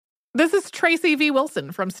This is Tracy V.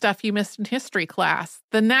 Wilson from Stuff You Missed in History class.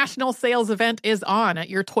 The national sales event is on at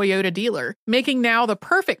your Toyota dealer, making now the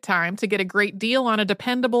perfect time to get a great deal on a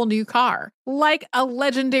dependable new car. Like a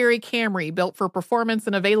legendary Camry built for performance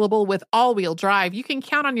and available with all-wheel drive, you can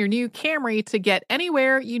count on your new Camry to get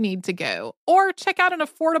anywhere you need to go. Or check out an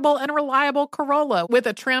affordable and reliable Corolla with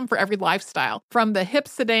a trim for every lifestyle. From the hip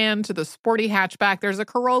sedan to the sporty hatchback, there's a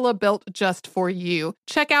Corolla built just for you.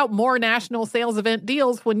 Check out more national sales event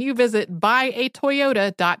deals when you visit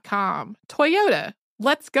buyatoyota.com. Toyota,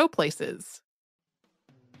 let's go places.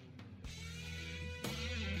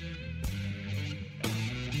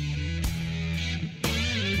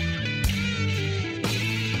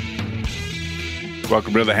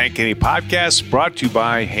 Welcome to the Hank Haney Podcast, brought to you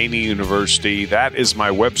by Haney University. That is my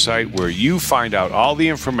website where you find out all the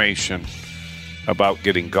information about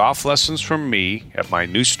getting golf lessons from me at my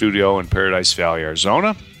new studio in Paradise Valley,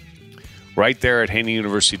 Arizona, right there at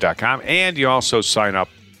haneyuniversity.com. And you also sign up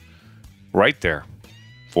right there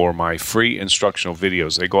for my free instructional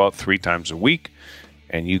videos. They go out 3 times a week,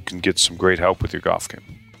 and you can get some great help with your golf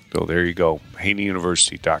game. So there you go,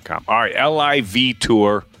 haneyuniversity.com. All right, LIV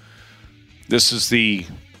Tour. This is the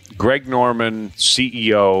Greg Norman,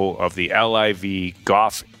 CEO of the LIV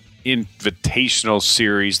Golf Invitational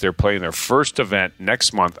Series. They're playing their first event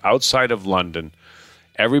next month outside of London.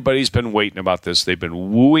 Everybody's been waiting about this. They've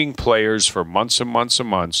been wooing players for months and months and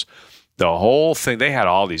months. The whole thing, they had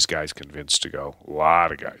all these guys convinced to go. A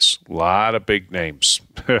lot of guys. A lot of big names.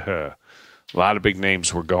 A lot of big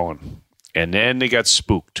names were going. And then they got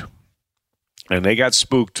spooked. And they got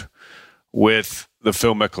spooked with the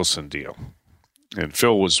Phil Mickelson deal. And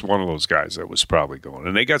Phil was one of those guys that was probably going.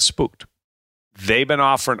 And they got spooked. They've been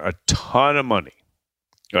offering a ton of money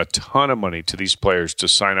to these players to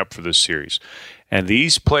sign up for this series. And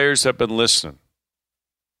these players have been listening.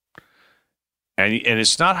 And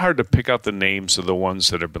it's not hard to pick out the names of the ones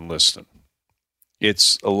that have been listening.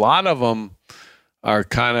 It's a lot of them are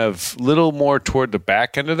kind of little more toward the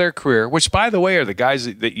back end of their career, which, by the way, are the guys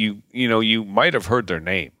that you might have heard their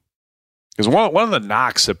name. Because one of the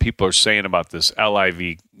knocks that people are saying about this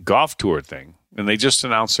LIV Golf Tour thing, and they just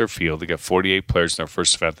announced their field. They got 48 players in their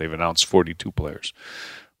first event. They've announced 42 players.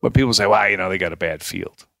 But people say, well, they got a bad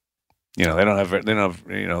field. They don't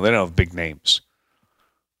have big names.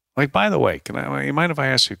 Like, by the way, you mind if I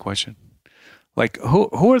ask you a question? Like,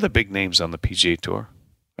 who are the big names on the PGA Tour?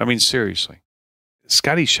 I mean, seriously.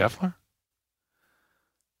 Scotty Scheffler?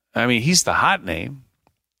 I mean, he's the hot name.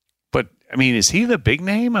 But, I mean, is he the big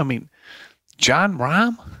name? I mean, John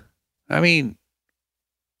Rahm? I mean,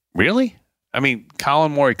 really? I mean,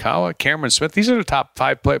 Colin Morikawa, Cameron Smith, these are the top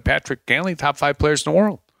 5 players. Patrick Cantlay, top 5 players in the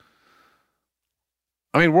world.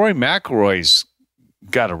 I mean, Rory McIlroy's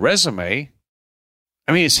got a resume.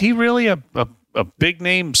 I mean, is he really a big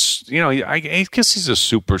name? I guess he's a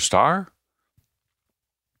superstar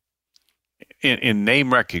in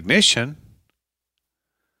name recognition,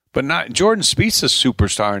 but not. Jordan Spieth's a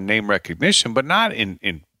superstar in name recognition, but not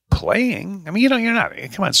in playing. I mean, you're not.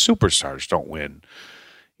 Come on, superstars don't win.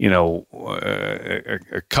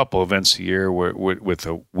 A couple events a year with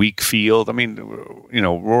a weak field. I mean,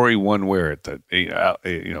 Rory won where at the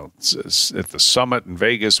Summit in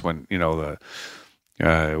Vegas when the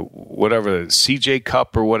whatever CJ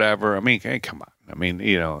Cup or whatever. I mean, hey, come on. I mean,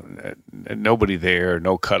 nobody there,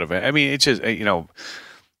 no cut event. I mean, it's just and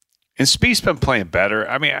Spieth's been playing better.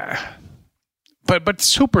 I mean, but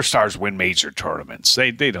superstars win major tournaments.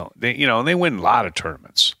 They don't. And they win a lot of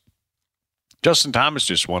tournaments. Justin Thomas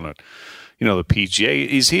just won the PGA.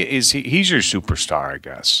 He's your superstar, I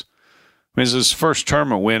guess. I mean, is his first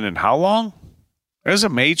tournament win in how long? It's a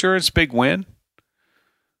major. It's a big win.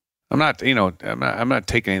 I'm not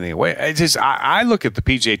taking anything away. I look at the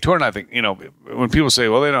PGA Tour and I think, when people say,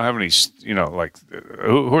 well, they don't have any, like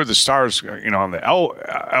who are the stars, on the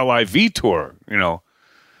LIV Tour,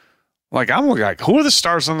 like I'm looking like, who are the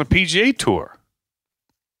stars on the PGA Tour?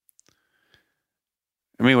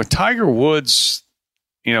 I mean, with Tiger Woods,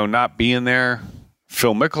 not being there,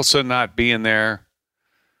 Phil Mickelson not being there,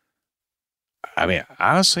 I mean,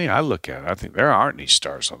 honestly, I look at it, I think there aren't any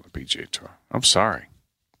stars on the PGA Tour. I'm sorry.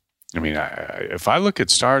 I mean, if I look at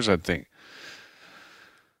stars, I'd think,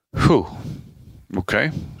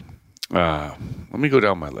 okay. Let me go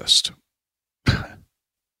down my list.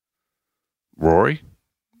 Rory,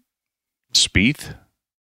 Spieth,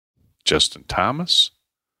 Justin Thomas,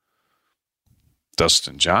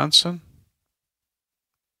 Dustin Johnson,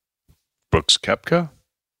 Brooks Koepka.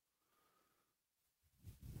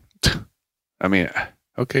 I mean,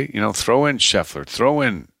 okay, throw in Scheffler, throw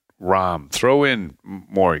in Rahm, throw in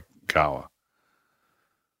Morikawa.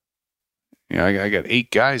 I got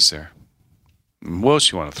 8 guys there. What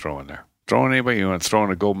else you want to throw in there? Throw in anybody? You want to throw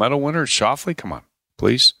in a gold medal winner? Schauffele? Come on,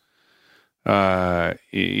 please.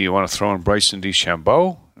 You want to throw in Bryson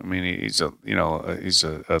DeChambeau? I mean, he's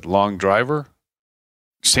a long driver.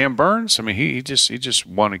 Sam Burns? I mean, he just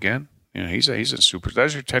won again. He's a super.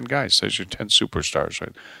 That's your 10 guys. That's your 10 superstars,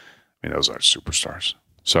 right? I mean, those aren't superstars.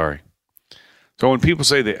 Sorry. So when people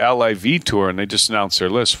say the LIV Tour and they just announce their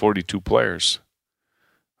list, 42 players,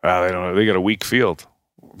 they don't know. They got a weak field.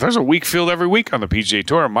 There's a weak field every week on the PGA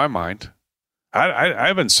Tour in my mind.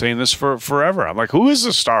 I've been saying this for forever. I'm like, who is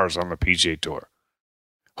the stars on the PGA Tour?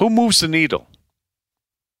 Who moves the needle?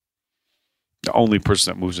 The only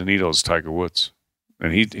person that moves the needle is Tiger Woods,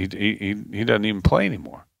 and he doesn't even play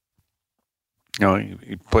anymore.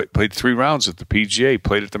 He played 3 rounds at the PGA,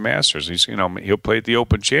 played at the Masters. He'll play at the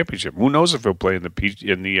Open Championship. Who knows if he'll play in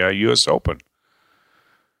the U.S. Open?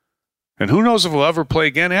 And who knows if he'll ever play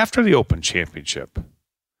again after the Open Championship?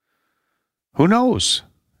 Who knows?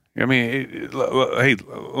 I mean, hey,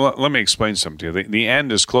 let me explain something to you. The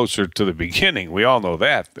end is closer to the beginning. We all know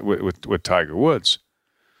that with Tiger Woods.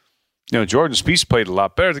 Jordan Spieth played a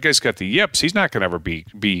lot better. The guy's got the yips. He's not going to ever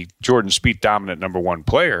be Jordan Spieth dominant number 1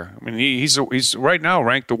 player. I mean, he's right now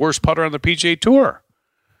ranked the worst putter on the PGA Tour.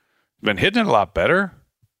 Been hitting it a lot better.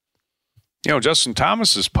 Justin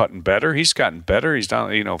Thomas is putting better. He's gotten better. He's down,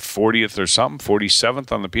 40th or something,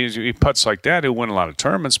 47th on the PGA. He putts like that. He'll win a lot of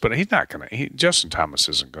tournaments, but he's not going to. Justin Thomas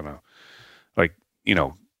isn't going to,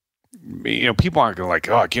 people aren't going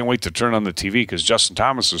to I can't wait to turn on the TV because Justin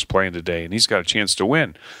Thomas is playing today and he's got a chance to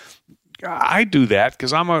win. I do that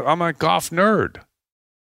because I'm a golf nerd.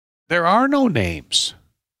 There are no names.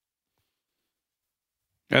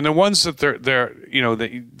 And the ones that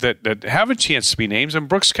that have a chance to be names, and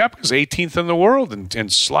Brooks Koepka's 18th in the world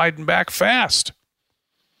and sliding back fast.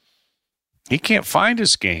 He can't find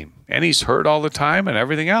his game, and he's hurt all the time and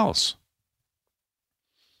everything else.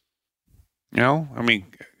 Colin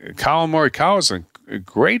Morikawa is a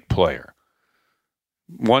great player.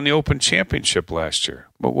 Won the Open Championship last year,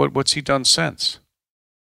 but what's he done since?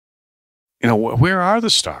 Where are the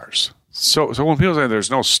stars? So when people say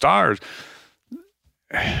there's no stars,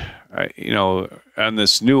 on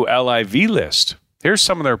this new LIV list, here's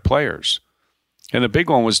some of their players. And the big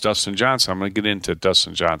one was Dustin Johnson. I'm going to get into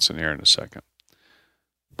Dustin Johnson here in a second.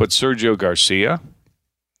 But Sergio Garcia,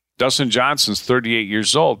 Dustin Johnson's 38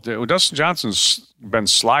 years old. Dustin Johnson's been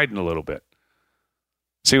sliding a little bit.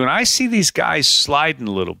 See, when I see these guys sliding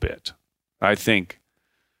a little bit, I think,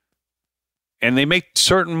 and they make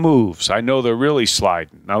certain moves, I know they're really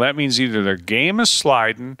sliding. Now, that means either their game is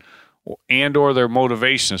sliding and or their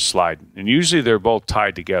motivation is sliding. And usually they're both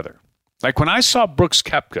tied together. Like when I saw Brooks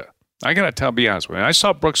Koepka, I got to be honest with you, I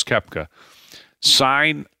saw Brooks Koepka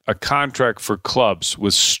sign a contract for clubs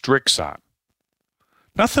with Strixon.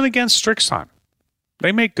 Nothing against Strixon.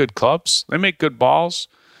 They make good clubs. They make good balls.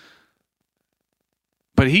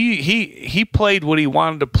 But he played what he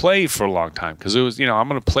wanted to play for a long time because it was, I'm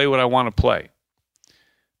going to play what I want to play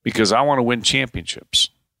because I want to win championships.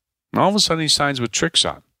 And all of a sudden he signs with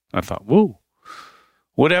Strixon. I thought, whoa,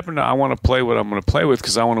 what happened to I want to play what I'm going to play with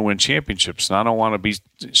because I want to win championships and I don't want to be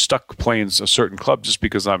stuck playing a certain club just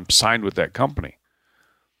because I'm signed with that company.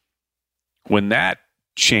 When that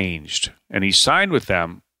changed and he signed with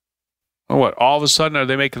them, all of a sudden are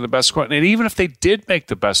they making the best equipment? And even if they did make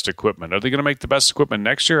the best equipment, are they going to make the best equipment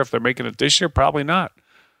next year? If they're making it this year, probably not.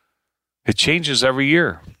 It changes every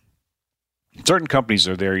year. Certain companies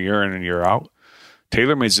are there year in and year out.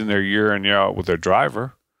 TaylorMade's in there year in, year out with their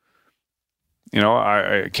driver.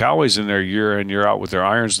 Callaway's in there year in, year out with their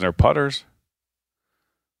irons and their putters.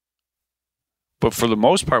 But for the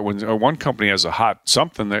most part, when one company has a hot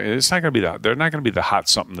something, it's not going to be they're not going to be the hot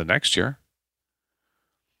something the next year.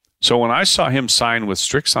 So when I saw him sign with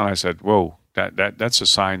Strixon, I said, "Whoa, that's a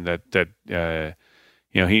sign that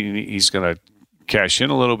he's going to cash in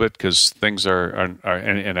a little bit because things are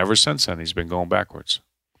and ever since then he's been going backwards."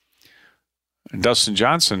 And Dustin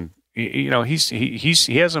Johnson, he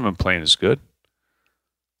hasn't been playing as good.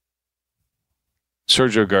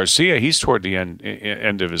 Sergio Garcia, he's toward the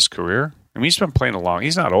end of his career. I mean, he's been playing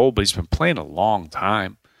he's not old, but he's been playing a long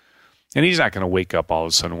time. And he's not going to wake up all of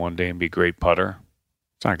a sudden one day and be a great putter.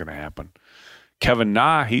 It's not going to happen. Kevin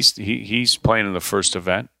Na, he's playing in the first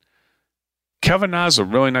event. Kevin Na's a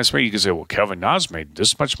really nice man. You can say, well, Kevin Na's made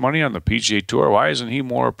this much money on the PGA Tour. Why isn't he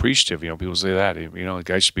more appreciative? People say that. The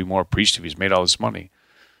guy should be more appreciative. He's made all this money.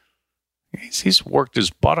 He's worked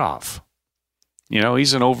his butt off.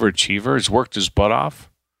 He's an overachiever. He's worked his butt off.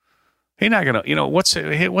 He's not going to, what's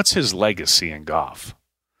his legacy in golf?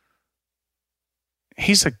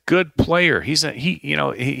 he's a good player. He's a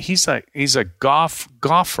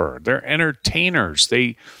golfer. They're entertainers.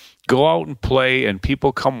 They go out and play, and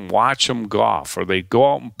people come watch them golf, or they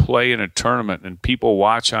go out and play in a tournament, and people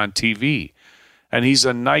watch on TV. And he's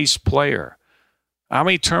a nice player. How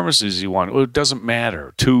many tournaments has he won? Well, it doesn't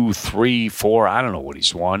matter. 2, 3, 4. I don't know what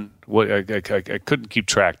he's won. I couldn't keep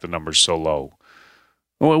track. The number's so low.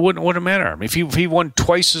 Well, it wouldn't matter. I mean, if he won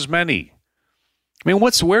twice as many. I mean,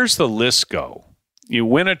 where's the list go? You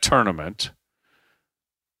win a tournament.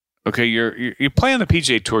 Okay, you play on the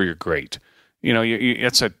PGA Tour. You're great.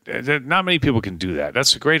 Not many people can do that.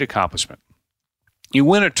 That's a great accomplishment. You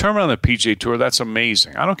win a tournament on the PGA Tour. That's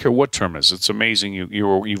amazing. I don't care what tournament it is. It's amazing.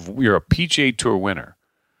 You're a PGA Tour winner.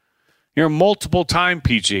 You're a multiple-time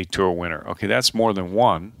PGA Tour winner. Okay, that's more than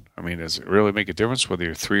one. I mean, does it really make a difference whether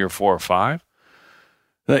you're 3 or 4 or 5?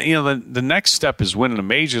 The next step is winning a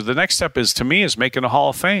major. The next step is making a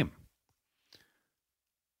Hall of Fame.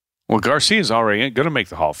 Well, Garcia's already going to make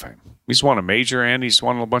the Hall of Fame. He's won a major and he's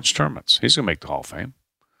won a bunch of tournaments. He's going to make the Hall of Fame.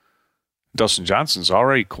 Dustin Johnson's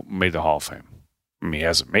already made the Hall of Fame. I mean, he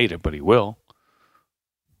hasn't made it, but he will.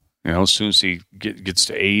 As soon as he gets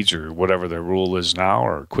to age or whatever the rule is now,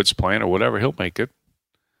 or quits playing or whatever, he'll make it.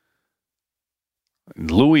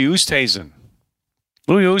 And Louis Oosthuizen.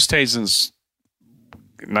 Louis Oosthuizen's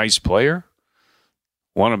a nice player.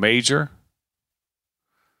 Won a major.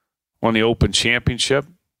 Won the Open Championship.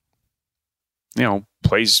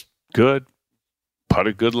 Plays good.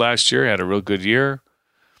 Putted good last year. Had a real good year.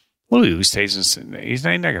 Louis Oosthuizen, he's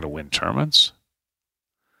not going to win tournaments.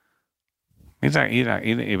 He's not,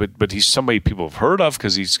 but he's somebody people have heard of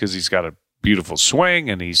because he's got a beautiful swing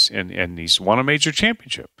and he's won a major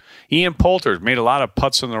championship. Ian Poulter made a lot of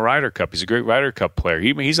putts in the Ryder Cup. He's a great Ryder Cup player.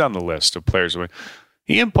 He's on the list of players.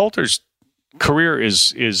 Ian Poulter's career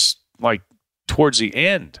is like towards the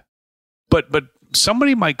end, but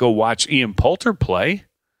somebody might go watch Ian Poulter play.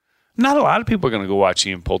 Not a lot of people are going to go watch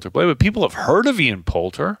Ian Poulter play, but people have heard of Ian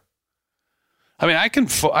Poulter. I mean, I can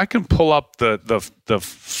pull up the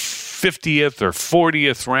 50th or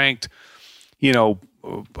 40th ranked,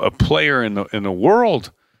 a player in the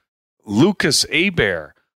world, Lucas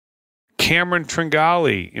Hebert, Cameron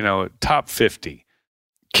Tringali, top 50,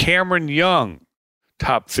 Cameron Young,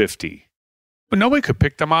 top 50, but nobody could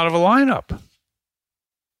pick them out of a lineup.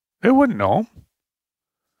 They wouldn't know them.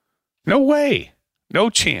 No way, no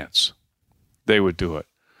chance they would do it.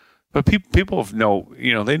 But people they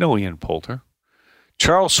know Ian Poulter.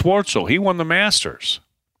 Charles Schwartzel, he won the Masters.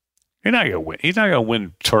 He's not going to win. He's not going to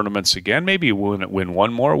win tournaments again. Maybe he will win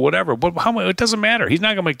one more, whatever. But it doesn't matter. He's not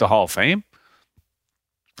going to make the Hall of Fame.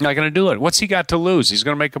 Not going to do it. What's he got to lose? He's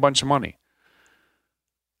going to make a bunch of money.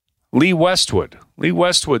 Lee Westwood. Lee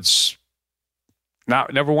Westwood's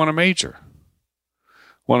never won a major.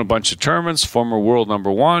 Won a bunch of tournaments. Former world number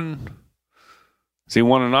 1. Did he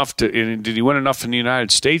win enough in the United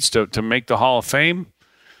States to make the Hall of Fame?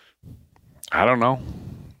 I don't know.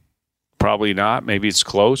 Probably not. Maybe it's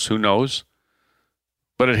close. Who knows?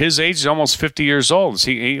 But at his age, he's almost 50 years old.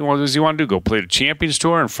 What does he want to do? Go play the Champions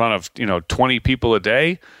Tour in front of 20 people a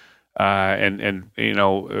day, and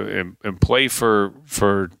play for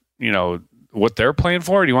what they're playing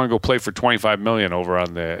for? Or do you want to go play for $25 million over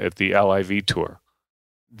at the LIV Tour?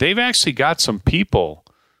 They've actually got some people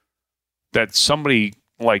that somebody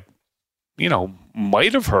might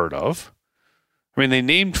have heard of. I mean, they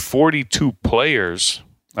named 42 players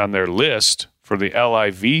on their list for the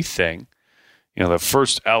LIV thing, the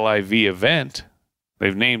first LIV event.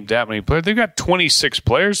 They've named that many players. They've got 26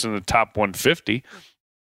 players in the top 150.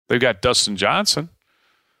 They've got Dustin Johnson.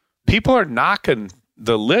 People are knocking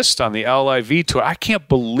the list on the LIV Tour. I can't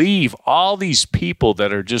believe all these people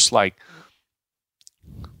that are just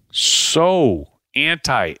so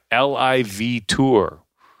anti-LIV Tour,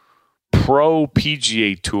 pro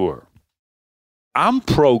PGA Tour. I'm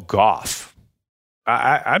pro golf.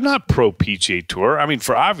 I'm not pro PGA Tour. I mean,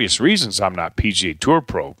 for obvious reasons, I'm not PGA Tour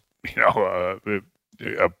pro. A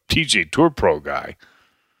PGA Tour pro guy.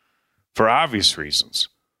 For obvious reasons.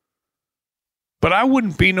 But I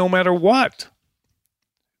wouldn't be no matter what.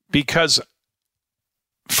 Because,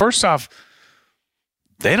 first off,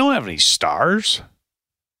 they don't have any stars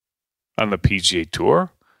on the PGA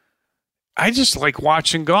Tour. I just like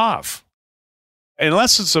watching golf.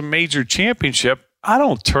 Unless it's a major championship, I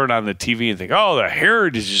don't turn on the TV and think, oh, the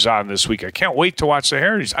Heritage is on this week. I can't wait to watch the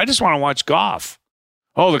Heritage. I just want to watch golf.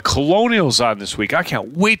 Oh, the Colonial's on this week. I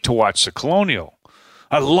can't wait to watch the Colonial.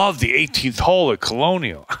 I love the 18th hole at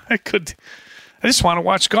Colonial. I just want to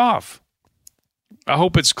watch golf. I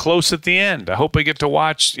hope it's close at the end. I hope I get to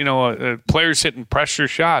watch, players hitting pressure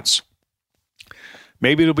shots.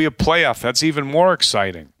 Maybe it'll be a playoff. That's even more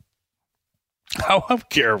exciting. I don't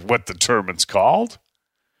care what the tournament's called.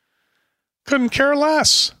 Couldn't care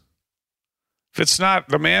less. If it's not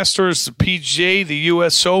the Masters, the PGA, the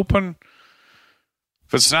U.S. Open,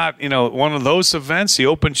 if it's not, one of those events, the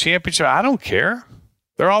Open Championship, I don't care.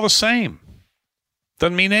 They're all the same.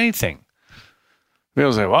 Doesn't mean anything.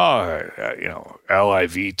 People say, well,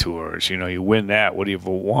 LIV tours, you win that. What do you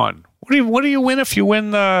won? What do you win if you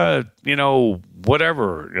win the,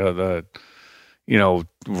 whatever,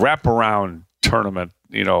 wraparound tournament,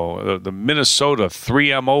 the Minnesota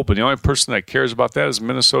 3M Open. The only person that cares about that is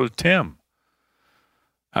Minnesota Tim.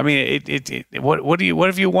 I mean, what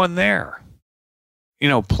have you won there?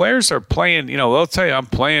 Players are playing, they'll tell you,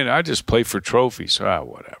 I just play for trophies.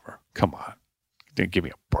 Whatever. Come on. Give me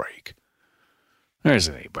a break. There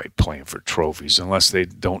isn't anybody playing for trophies unless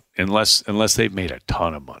they've made a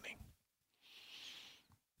ton of money.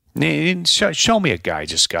 Show me a guy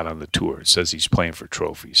just got on the tour and says he's playing for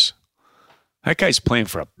trophies. That guy's playing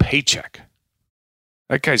for a paycheck.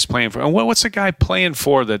 That guy's playing for what's a guy playing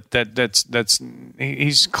for that's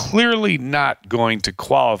he's clearly not going to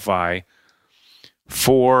qualify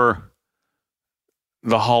for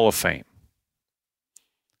the Hall of Fame.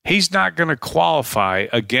 He's not going to qualify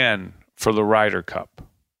again for the Ryder Cup.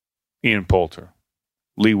 Ian Poulter,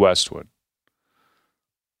 Lee Westwood,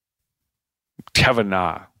 Kevin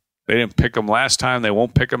Na. They didn't pick him last time. They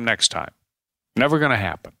won't pick him next time. Never going to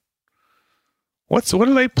happen. What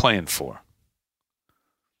are they playing for?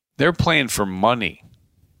 They're playing for money.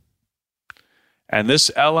 And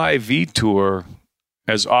this LIV tour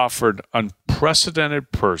has offered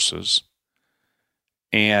unprecedented purses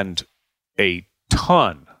and a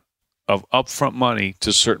ton of upfront money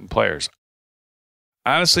to certain players.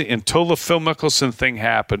 Honestly, until the Phil Mickelson thing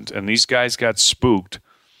happened and these guys got spooked,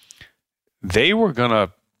 they were going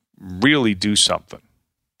to really do something,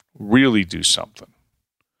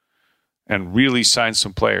 and really sign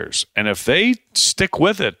some players. And if they stick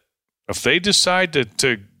with it, if they decide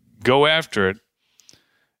to go after it,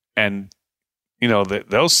 and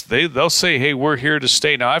they'll say, "Hey, we're here to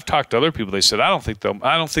stay." Now, I've talked to other people. They said, "I don't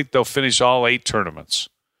think they'll finish all 8 tournaments.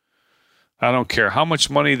 I don't care how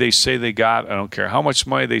much money they say they got. I don't care how much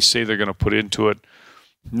money they say they're going to put into it.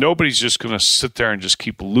 Nobody's just going to sit there and just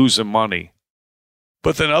keep losing money."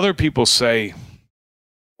 But then other people say,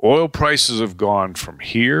 oil prices have gone from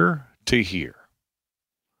here to here.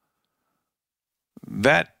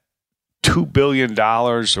 That $2 billion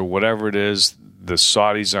or whatever it is the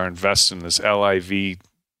Saudis are investing in this LIV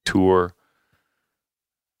tour,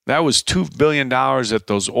 that was $2 billion at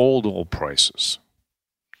those old oil prices.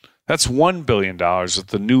 That's $1 billion at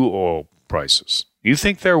the new oil prices. You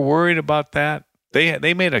think they're worried about that?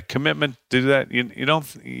 They made a commitment to do that.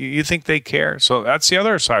 You think they care? So that's the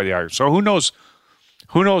other side of the argument. So who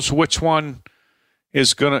knows which one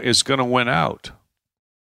is gonna win out?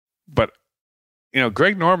 But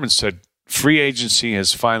Greg Norman said free agency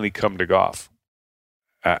has finally come to golf.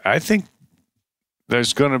 I think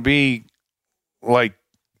there's going to be like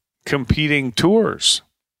competing tours,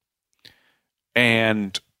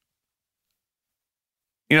 and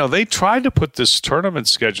they tried to put this tournament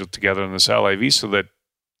schedule together in this LIV so that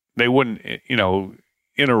they wouldn't,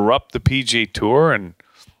 interrupt the PGA Tour,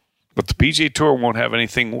 but the PGA Tour won't have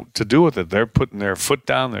anything to do with it. They're putting their foot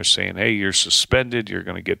down. They're saying, "Hey, you're suspended. You're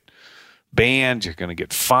going to get banned. You're going to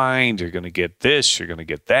get fined. You're going to get this. You're going to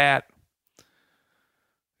get that.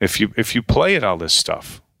 If you play at all this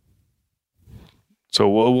stuff." So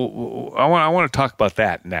I want to talk about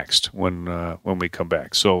that next when we come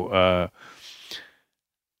back. So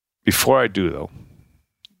before I do though,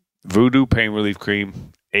 Voodoo Pain Relief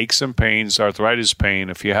Cream, aches and pains, arthritis pain.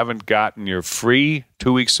 If you haven't gotten your free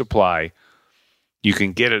 2-week supply, you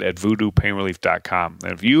can get it at voodoopainrelief.com.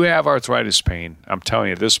 And if you have arthritis pain, I'm telling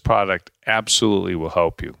you, this product absolutely will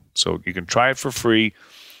help you. So you can try it for free.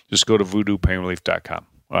 Just go to voodoopainrelief.com.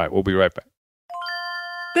 All right, we'll be right back.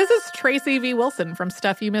 This is Tracy V. Wilson from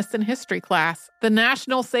Stuff You Missed in History Class. The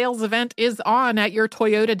national sales event is on at your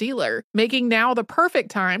Toyota dealer, making now the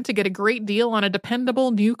perfect time to get a great deal on a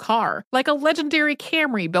dependable new car. Like a legendary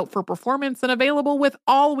Camry built for performance and available with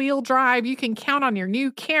all-wheel drive, you can count on your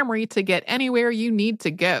new Camry to get anywhere you need to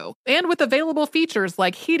go. And with available features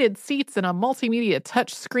like heated seats and a multimedia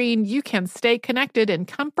touchscreen, you can stay connected in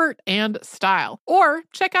comfort and style. Or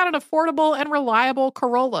check out an affordable and reliable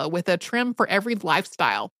Corolla with a trim for every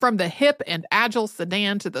lifestyle. style. From the hip and agile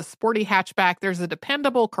sedan to the sporty hatchback, there's a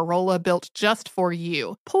dependable Corolla built just for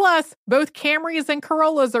you. Plus, both Camrys and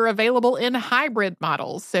Corollas are available in hybrid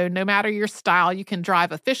models, so no matter your style, you can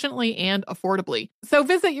drive efficiently and affordably. So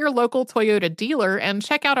visit your local Toyota dealer and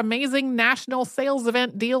check out amazing national sales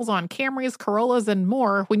event deals on Camrys, Corollas, and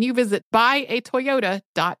more when you visit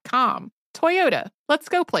buyatoyota.com. Toyota, let's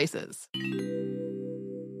go places.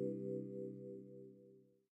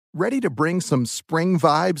 Ready to bring some spring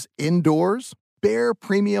vibes indoors? Behr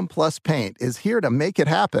Premium Plus Paint is here to make it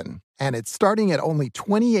happen, and it's starting at only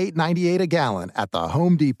 $28.98 a gallon at the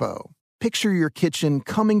Home Depot. Picture your kitchen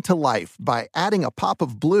coming to life by adding a pop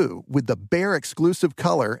of blue with the Behr exclusive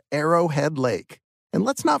color Arrowhead Lake. And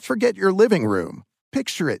let's not forget your living room.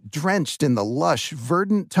 Picture it drenched in the lush,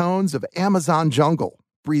 verdant tones of Amazon jungle,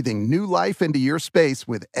 breathing new life into your space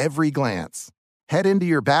with every glance. Head into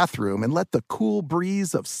your bathroom and let the cool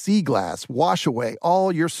breeze of sea glass wash away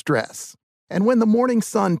all your stress. And when the morning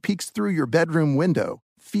sun peeks through your bedroom window,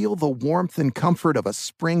 feel the warmth and comfort of a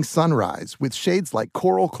spring sunrise with shades like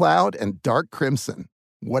coral cloud and dark crimson.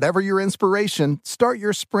 Whatever your inspiration, start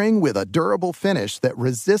your spring with a durable finish that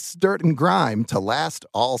resists dirt and grime to last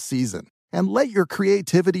all season. And let your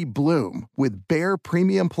creativity bloom with Behr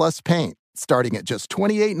Premium Plus Paint, starting at just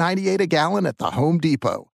 $28.98 a gallon at the Home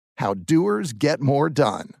Depot. How doers get more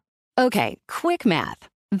done. Okay, quick math.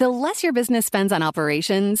 The less your business spends on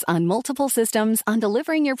operations, on multiple systems, on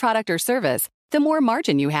delivering your product or service, the more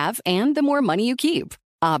margin you have and the more money you keep.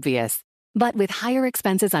 Obvious. But with higher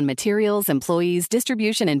expenses on materials, employees,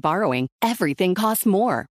 distribution, and borrowing, everything costs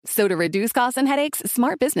more. So to reduce costs and headaches,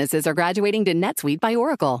 smart businesses are graduating to NetSuite by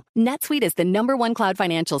Oracle. NetSuite is the #1 cloud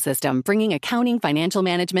financial system, bringing accounting, financial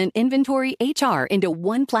management, inventory, HR into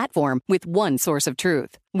one platform with one source of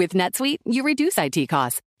truth. With NetSuite, you reduce IT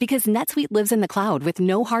costs because NetSuite lives in the cloud with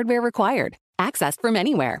no hardware required, accessed from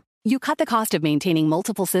anywhere. You cut the cost of maintaining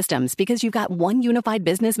multiple systems because you've got one unified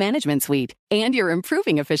business management suite. And you're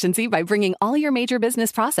improving efficiency by bringing all your major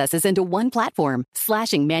business processes into one platform,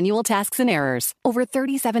 slashing manual tasks and errors. Over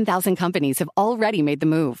 37,000 companies have already made the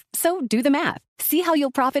move. So do the math. See how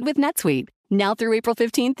you'll profit with NetSuite. Now through April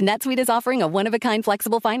 15th, NetSuite is offering a one-of-a-kind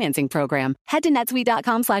flexible financing program. Head to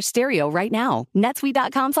netsuite.com/stereo right now.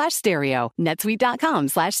 netsuite.com/stereo.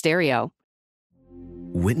 netsuite.com/stereo.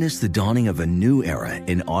 Witness the dawning of a new era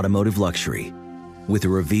in automotive luxury with a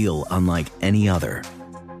reveal unlike any other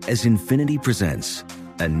as Infiniti presents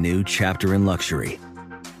a new chapter in luxury,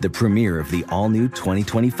 the premiere of the all-new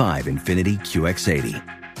 2025 Infiniti QX80.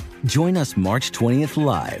 Join us March 20th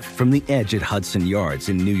live from the Edge at Hudson Yards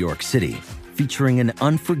in New York City, featuring an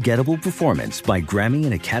unforgettable performance by Grammy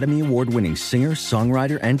and Academy Award-winning singer,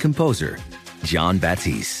 songwriter, and composer Jon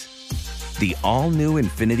Batiste. The all-new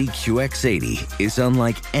Infiniti QX80 is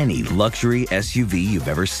unlike any luxury SUV you've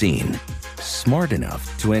ever seen. Smart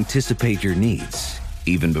enough to anticipate your needs,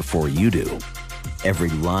 even before you do. Every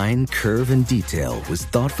line, curve, and detail was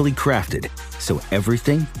thoughtfully crafted, so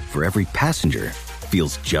everything for every passenger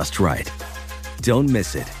feels just right. Don't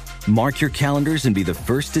miss it. Mark your calendars and be the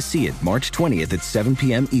first to see it March 20th at 7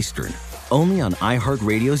 p.m. Eastern, only on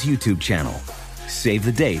iHeartRadio's YouTube channel. Save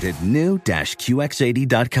the date at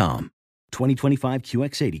new-QX80.com. 2025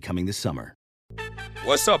 QX80 coming this summer.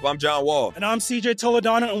 What's up? I'm John Wall. And I'm CJ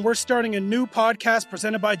Toledano, and we're starting a new podcast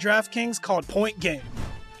presented by DraftKings called Point Game.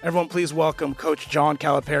 Everyone, please welcome Coach John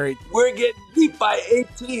Calipari. We're getting beat by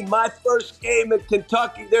 18. My first game in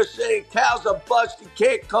Kentucky, they're saying Cal's a bust. He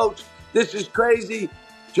can't coach. This is crazy.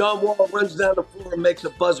 John Wall runs down the floor and makes a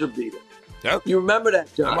buzzer beater. Yep. You remember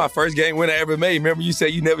that, John? That's my first game winner I ever made. Remember you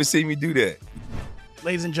said you never see me do that.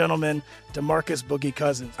 Ladies and gentlemen, DeMarcus Boogie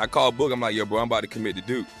Cousins. I called Book. I'm like, yo, bro, I'm about to commit to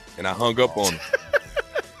Duke. And I hung up on him.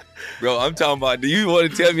 Bro, I'm talking about, do you want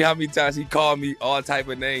to tell me how many times he called me all type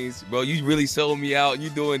of names? Bro, you really sold me out. You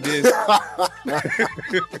doing this.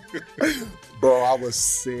 Bro, I was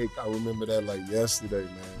sick. I remember that like yesterday,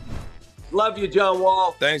 man. Love you, John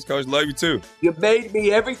Wall. Thanks, Coach. Love you, too. You made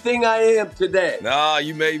me everything I am today. Nah,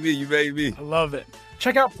 you made me. You made me. I love it.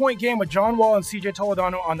 Check out Point Game with John Wall and CJ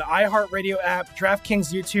Toledano on the iHeartRadio app,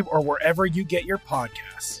 DraftKings YouTube, or wherever you get your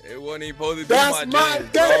podcasts. It wasn't even supposed to be That's my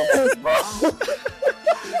game, bro.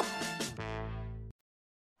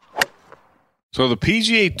 So the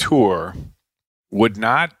PGA Tour would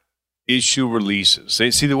not issue releases.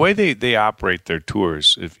 See, the way they operate their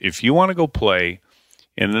tours, if you want to go play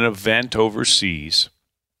in an event overseas,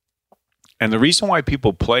 and the reason why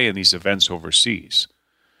people play in these events overseas,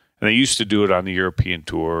 and they used to do it on the European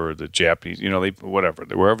tour or the Japanese,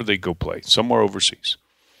 wherever they go play, somewhere overseas.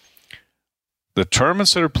 The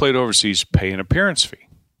tournaments that are played overseas pay an appearance fee.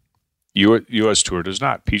 U.S. Tour does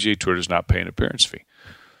not. PGA Tour does not pay an appearance fee.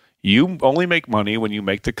 You only make money when you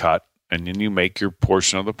make the cut, and then you make your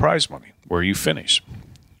portion of the prize money where you finish.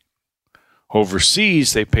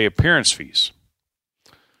 Overseas, they pay appearance fees.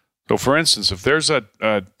 So, for instance, if there's a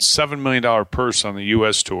 $7 million purse on the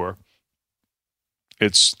U.S. Tour,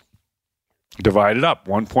 it's divided up,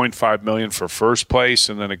 $1.5 million for first place,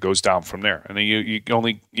 and then it goes down from there. And then you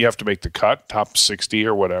have to make the cut, top 60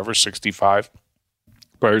 or whatever, 65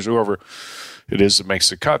 players, whoever it is that makes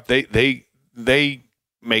the cut. They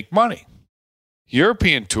make money.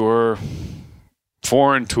 European Tour,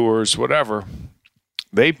 foreign tours, whatever,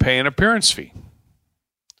 they pay an appearance fee.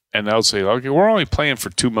 And they'll say, okay, we're only playing for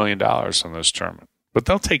 $2 million on this tournament. But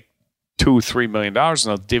they'll take $2-3 million and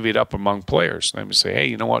they'll divvy it up among players. And they say, hey,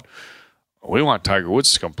 you know what? We want Tiger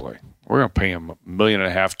Woods to come play. We're going to pay him $1.5 million,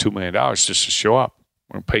 $2 million just to show up.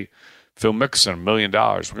 We're going to pay Phil Mickelson $1 million.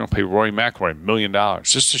 We're going to pay Rory McIlroy $1 million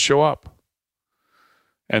just to show up.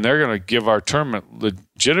 And they're going to give our tournament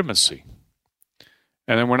legitimacy.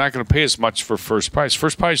 And then we're not going to pay as much for first prize.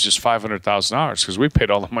 First prize is just $500,000 because we paid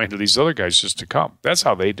all the money to these other guys just to come. That's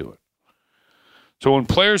how they do it. So when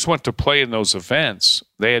players went to play in those events,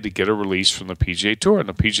 they had to get a release from the PGA Tour, and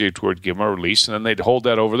the PGA Tour would give them a release, and then they'd hold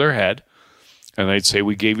that over their head, and they'd say,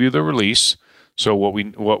 we gave you the release, so what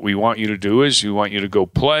we want you to do is you want you to go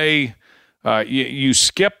play. You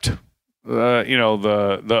skipped the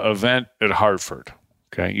event at Hartford.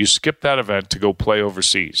 Okay, you skipped that event to go play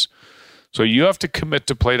overseas. So you have to commit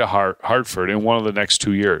to play to Hartford in one of the next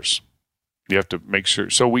 2 years. You have to make sure.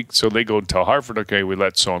 So they go and tell Hartford, okay, we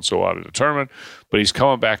let so-and-so out of the tournament, but he's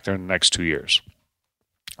coming back there in the next 2 years.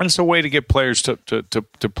 And it's a way to get players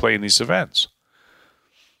to play in these events.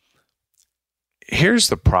 Here's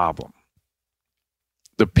the problem.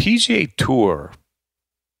 The PGA Tour,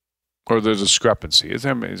 or the discrepancy,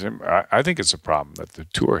 I think it's a problem that the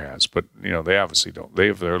Tour has, but they obviously don't. They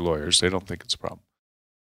have their lawyers. They don't think it's a problem.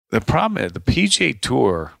 The problem is the PGA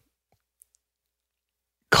Tour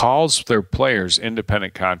calls their players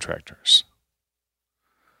independent contractors.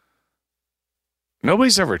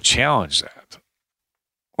 Nobody's ever challenged that.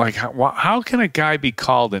 Like, how can a guy be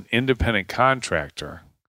called an independent contractor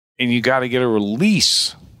and you got to get a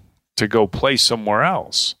release to go play somewhere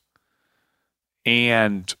else?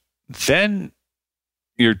 And then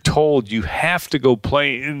you're told you have to go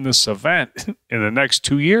play in this event in the next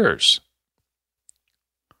 2 years.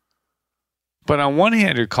 But on one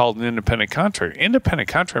hand, you're called an independent contractor. Independent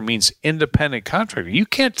contractor means independent contractor. You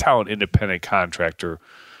can't tell an independent contractor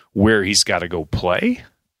where he's got to go play,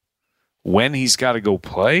 when he's got to go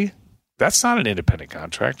play. That's not an independent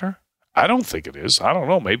contractor. I don't think it is. I don't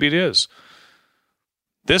know. Maybe it is.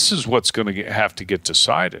 This is what's going to have to get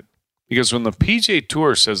decided. Because when the PGA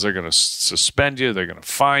Tour says they're going to suspend you, they're going to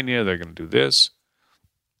fine you, they're going to do this.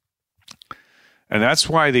 And that's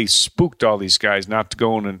why they spooked all these guys not to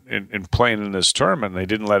go and playing in this tournament. They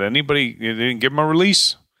didn't let anybody, they didn't give them a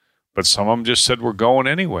release. But some of them just said, we're going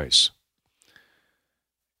anyways.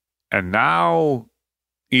 And now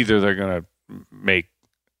either they're going to make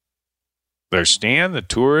their stand, the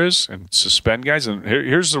Tour is, and suspend guys. And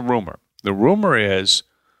here's the rumor. The rumor is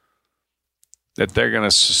that they're going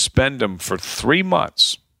to suspend them for 3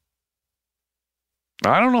 months.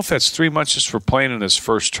 Now, I don't know if that's 3 months just for playing in his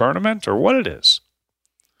first tournament or what it is.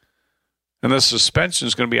 And the suspension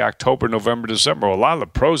is going to be October, November, December. Well, a lot of the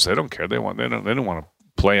pros, they don't care. They don't want to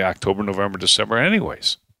play October, November, December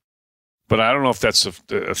anyways. But I don't know if that's a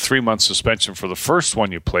 3-month suspension for the first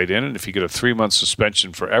one you played in, and if you get a 3-month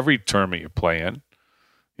suspension for every tournament you play in.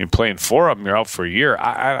 You're playing 4 of them, you're out for a year.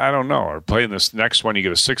 I don't know. Or playing this next one, you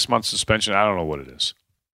get a 6-month suspension. I don't know what it is.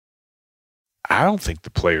 I don't think the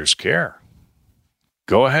players care.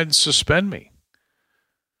 Go ahead and suspend me.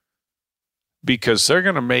 Because they're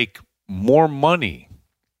going to make more money.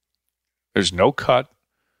 There's no cut.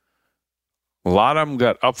 A lot of them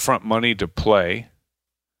got upfront money to play.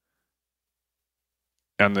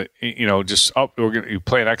 And you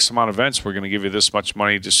play an X amount of events, we're going to give you this much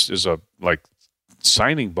money just as a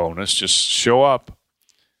signing bonus. Just show up.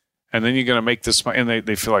 And then you're going to make this money. And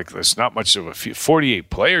they feel like there's not much of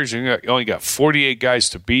 48 players. You only got 48 guys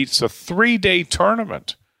to beat. It's a 3-day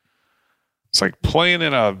tournament. It's like playing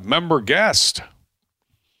in a member guest.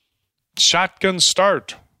 Shotgun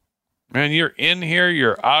start. Man, you're in here.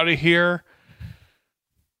 You're out of here.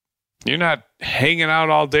 You're not hanging out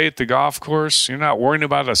all day at the golf course. You're not worrying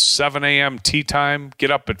about a 7 a.m. tee time. Get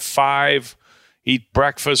up at 5, eat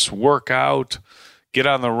breakfast, work out, get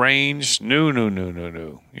on the range. No.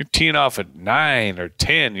 You're teeing off at 9 or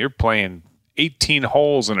 10. You're playing 18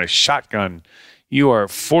 holes in a shotgun. You are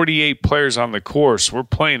 48 players on the course. We're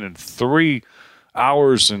playing in 3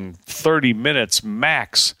 hours and 30 minutes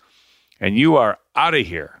max, and you are out of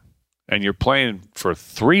here. And you're playing for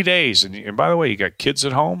 3 days. And by the way, you got kids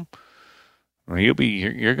at home. You're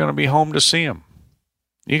going to be home to see them.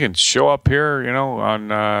 You can show up here,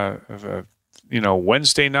 on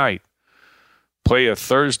Wednesday night, play a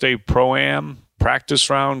Thursday pro-am practice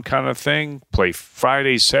round kind of thing, play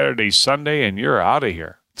Friday, Saturday, Sunday, and you're out of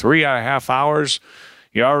here. 3.5 hours.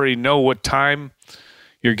 You already know what time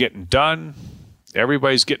you're getting done.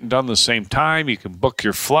 Everybody's getting done the same time. You can book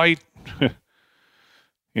your flight.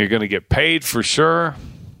 You're going to get paid for sure.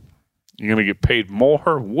 You're going to get paid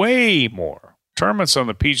more, way more. Tournaments on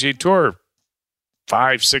the PGA Tour,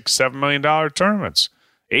 $5, $6, $7 million tournaments,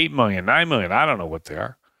 $8 million, $9 million. I don't know what they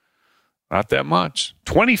are. Not that much.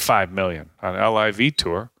 $25 million on LIV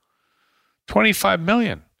Tour. $25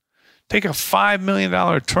 million. Take a $5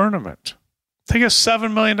 million tournament. Take a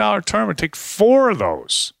 $7 million tournament. Take 4 of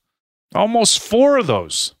those. Almost 4 of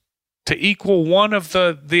those to equal one of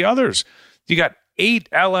the others. You got 8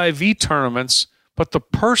 LIV tournaments, but the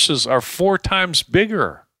purses are 4 times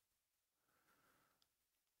bigger.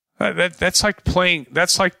 That's like playing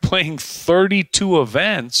 32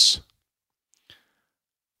 events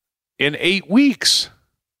in 8 weeks.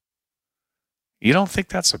 You don't think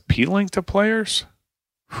that's appealing to players?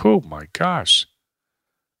 Oh my gosh.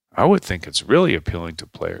 I would think it's really appealing to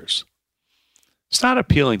players. It's not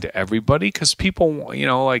appealing to everybody because people,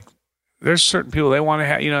 there's certain people, they want to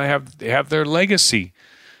have their legacy.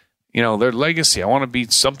 Their legacy. I want to be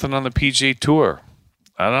something on the PGA Tour.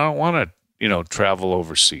 I don't want to, travel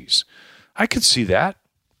overseas. I could see that.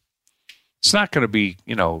 It's not going to be,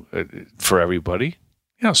 for everybody.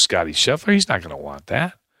 Scotty Scheffler, he's not going to want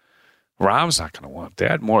that. Rahm's not going to want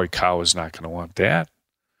that. Morikawa's not going to want that.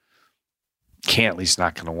 Cantley's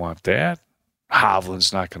not going to want that.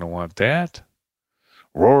 Hovland's not going to want that.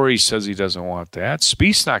 Rory says he doesn't want that.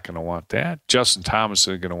 Spieth's not going to want that. Justin Thomas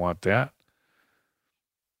isn't going to want that.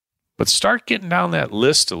 But start getting down that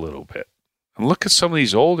list a little bit. And look at some of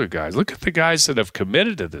these older guys. Look at the guys that have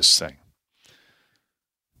committed to this thing.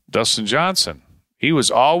 Dustin Johnson. He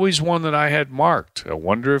was always one that I had marked. I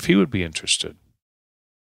wonder if he would be interested.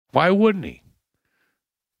 Why wouldn't he?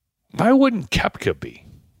 Why wouldn't Koepka be?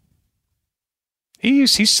 He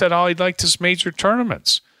said all he'd liked is major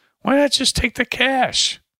tournaments. Why not just take the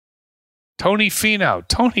cash? Tony Finau.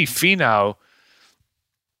 Tony Finau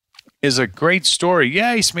is a great story.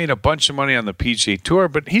 Yeah, he's made a bunch of money on the PGA Tour,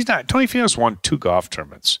 but he's not. Tony Finau's won 2 golf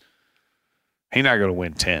tournaments. He's not going to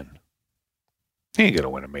win 10. He ain't going to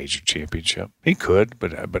win a major championship. He could,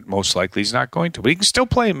 but most likely he's not going to. But he can still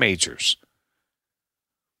play in majors.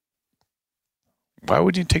 Why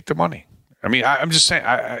would you take the money? I mean, I'm just saying.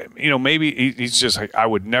 Maybe he's just like, I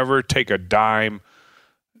would never take a dime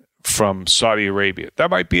from Saudi Arabia. That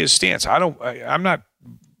might be his stance. I'm not,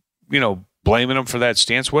 blaming him for that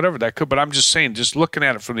stance, whatever that could. But I'm just saying, just looking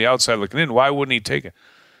at it from the outside looking in, why wouldn't he take it?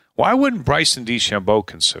 Why wouldn't Bryson DeChambeau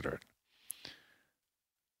consider it?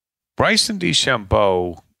 Bryson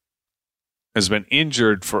DeChambeau has been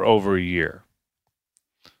injured for over a year.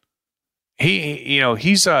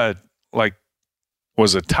 He's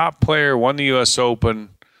was a top player, won the U.S. Open,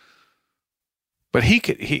 but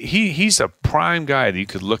he's a prime guy that you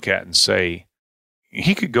could look at and say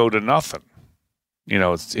he could go to nothing.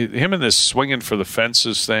 Him and this swinging for the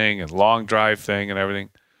fences thing and long drive thing and everything.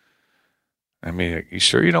 I mean, you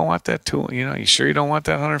sure you don't want that too? You sure you don't want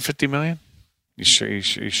that $150 million? You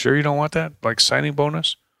sure you don't want that signing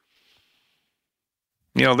bonus?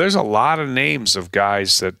 There's a lot of names of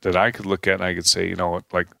guys that I could look at and I could say,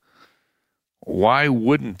 why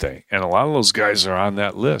wouldn't they? And a lot of those guys are on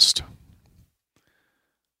that list.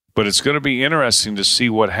 But it's going to be interesting to see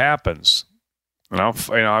what happens. And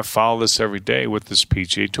I follow this every day with this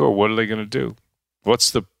PGA Tour. What are they going to do?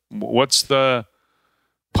 What's the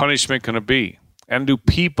punishment going to be? And do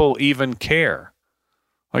people even care?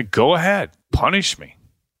 Go ahead, punish me.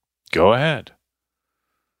 Go ahead.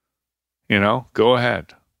 Go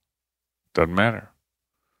ahead. Doesn't matter.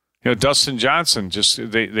 Dustin Johnson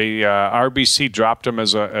RBC dropped him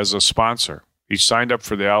as a sponsor. He signed up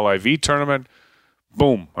for the LIV tournament.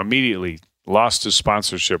 Boom! Immediately lost his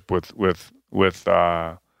sponsorship with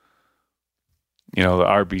the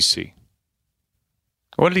RBC.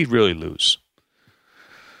 What did he really lose?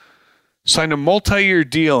 Signed a multi-year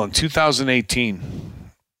deal in 2018.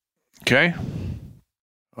 Okay.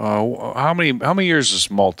 How many years is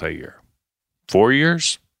multi-year? 4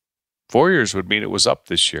 years? 4 years would mean it was up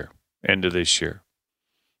this year, end of this year.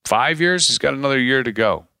 5 years, he's got another year to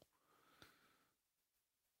go.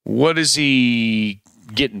 What is he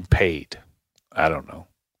getting paid? I don't know.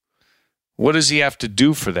 What does he have to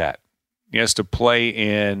do for that? He has to play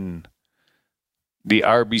in the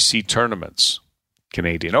RBC tournaments,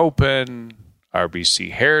 Canadian Open,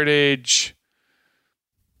 RBC Heritage,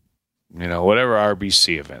 whatever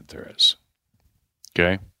RBC event there is.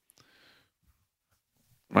 Okay?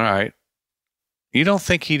 All right. You don't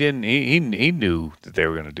think he didn't? He knew that they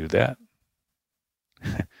were going to do that.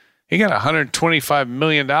 He got $125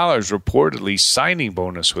 million reportedly signing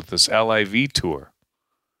bonus with this LIV tour.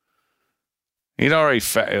 He'd already,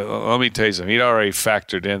 let me tell you something. He'd already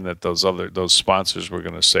factored in that those sponsors were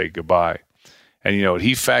going to say goodbye. And you know what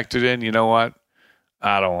he factored in? You know what?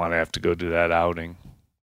 I don't want to have to go do that outing.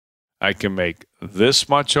 I can make this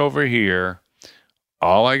much over here.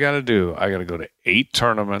 All I got to do, I got to go to 8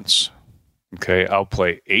 tournaments. Okay, I'll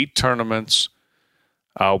play 8 tournaments.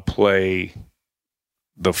 I'll play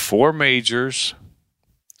the 4 majors.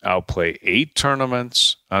 I'll play 8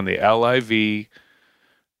 tournaments on the LIV.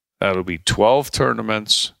 That'll be 12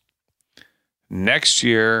 tournaments. Next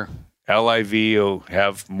year, LIV will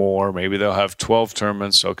have more. Maybe they'll have 12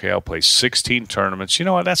 tournaments. Okay, I'll play 16 tournaments. You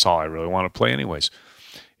know what? That's all I really want to play anyways.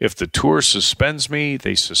 If the tour suspends me,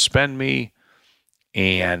 they suspend me.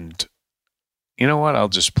 And you know what? I'll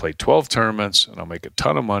just play 12 tournaments and I'll make a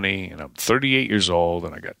ton of money. And I'm 38 years old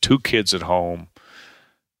and I got 2 kids at home.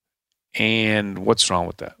 And what's wrong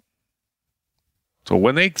with that? So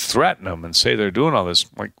when they threaten them and say they're doing all this,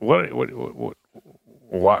 like what's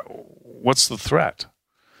the threat?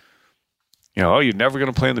 You're never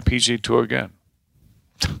going to play on the PGA Tour again.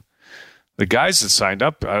 The guys that signed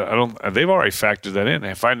up, they've already factored that in.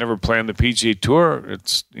 If I never play on the PGA Tour,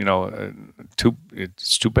 it's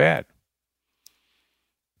too bad.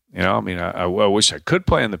 I wish I could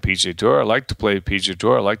play on the PGA Tour. I like to play PGA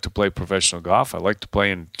Tour. I like to play professional golf. I like to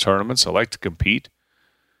play in tournaments. I like to compete.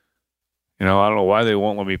 I don't know why they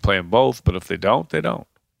won't let me play in both, but if they don't, they don't.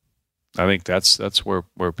 I think that's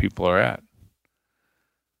where people are at.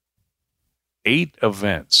 8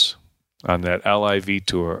 events on that LIV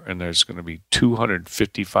tour, and there's going to be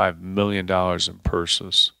 $255 million in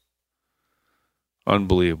purses.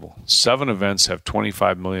 Unbelievable. 7 events have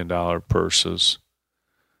 $25 million purses.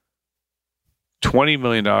 $20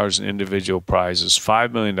 million in individual prizes.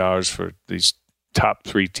 $5 million for these top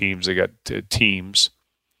 3 teams. They got teams.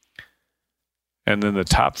 And then the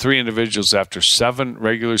top 3 individuals after 7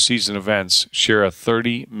 regular season events share a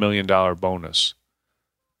 $30 million bonus.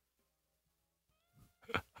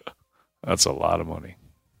 That's a lot of money.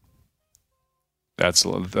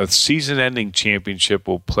 The season-ending championship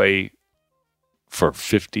will play for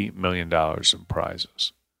 $50 million in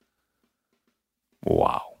prizes.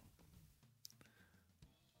 Wow.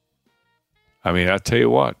 I tell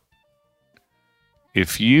you what,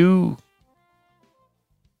 if you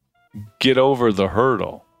get over the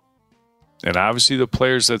hurdle, and obviously the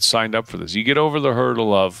players that signed up for this, you get over the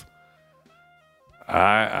hurdle of,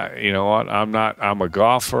 you know what, I'm a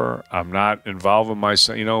golfer, I'm not involved in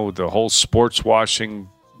myself, the whole sports washing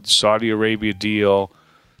Saudi Arabia deal,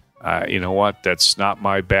 you know what, that's not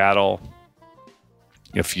my battle.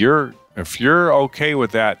 If you're okay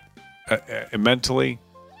with that mentally,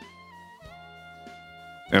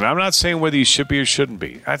 and I'm not saying whether you should be or shouldn't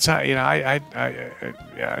be. That's not,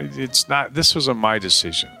 it's not. This wasn't my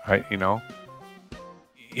decision. But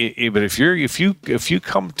if you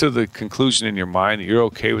come to the conclusion in your mind that you're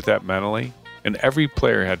okay with that mentally, and every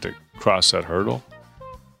player had to cross that hurdle,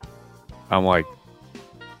 I'm like,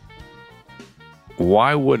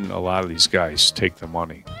 why wouldn't a lot of these guys take the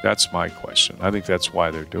money? That's my question. I think that's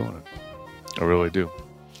why they're doing it. I really do.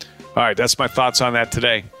 All right, that's my thoughts on that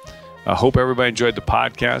today. I hope everybody enjoyed the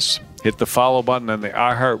podcast. Hit the follow button on the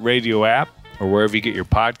iHeartRadio app or wherever you get your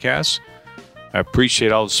podcasts. I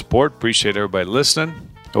appreciate all the support. Appreciate everybody listening.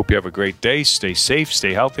 Hope you have a great day. Stay safe,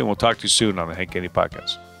 stay healthy, and we'll talk to you soon on the Hank Haney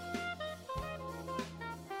Podcast.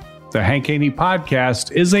 The Hank Haney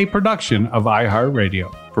Podcast is a production of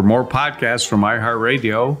iHeartRadio. For more podcasts from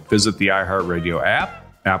iHeartRadio, visit the iHeartRadio app,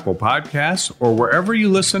 Apple Podcasts, or wherever you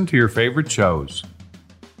listen to your favorite shows.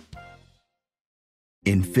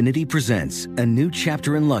 Infiniti presents a new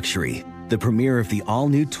chapter in luxury, the premiere of the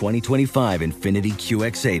all-new 2025 Infiniti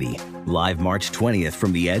QX80, live March 20th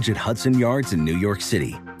from the Edge at Hudson Yards in New York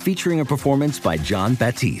City, featuring a performance by John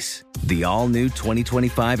Batiste. The all-new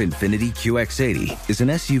 2025 Infiniti QX80 is an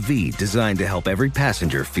SUV designed to help every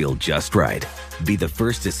passenger feel just right. Be the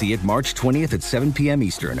first to see it March 20th at 7 p.m.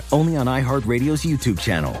 Eastern, only on iHeartRadio's YouTube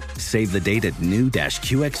channel. Save the date at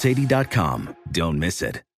new-QX80.com. Don't miss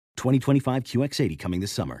it. 2025 QX80 coming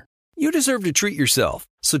this summer. You deserve to treat yourself,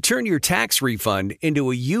 so turn your tax refund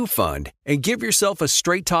into a U-Fund and give yourself a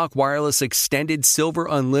Straight Talk Wireless Extended Silver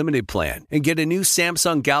Unlimited plan and get a new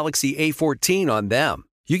Samsung Galaxy A14 on them.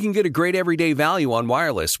 You can get a great everyday value on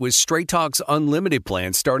wireless with Straight Talk's unlimited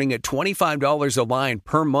plan starting at $25 a line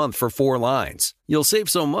per month for 4 lines. You'll save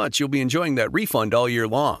so much you'll be enjoying that refund all year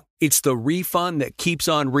long. It's the refund that keeps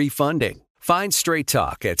on refunding. Find Straight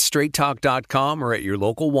Talk at straighttalk.com or at your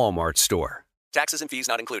local Walmart store. Taxes and fees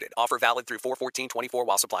not included. Offer valid through 4/14/24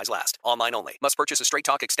 while supplies last. Online only. Must purchase a Straight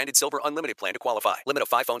Talk Extended Silver Unlimited plan to qualify. Limit of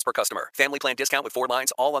 5 phones per customer. Family plan discount with 4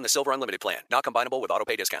 lines, all on the Silver Unlimited plan. Not combinable with auto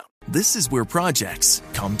pay discount. This is where projects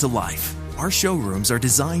come to life. Our showrooms are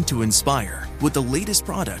designed to inspire with the latest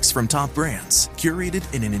products from top brands, curated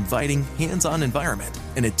in an inviting, hands-on environment,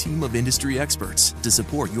 and a team of industry experts to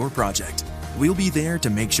support your project. We'll be there to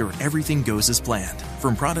make sure everything goes as planned,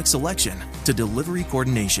 from product selection to delivery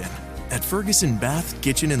coordination. At Ferguson Bath,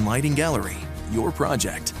 Kitchen, and Lighting Gallery, your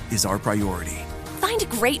project is our priority. Find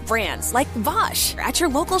great brands like Bosch at your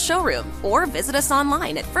local showroom or visit us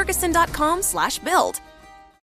online at ferguson.com/build.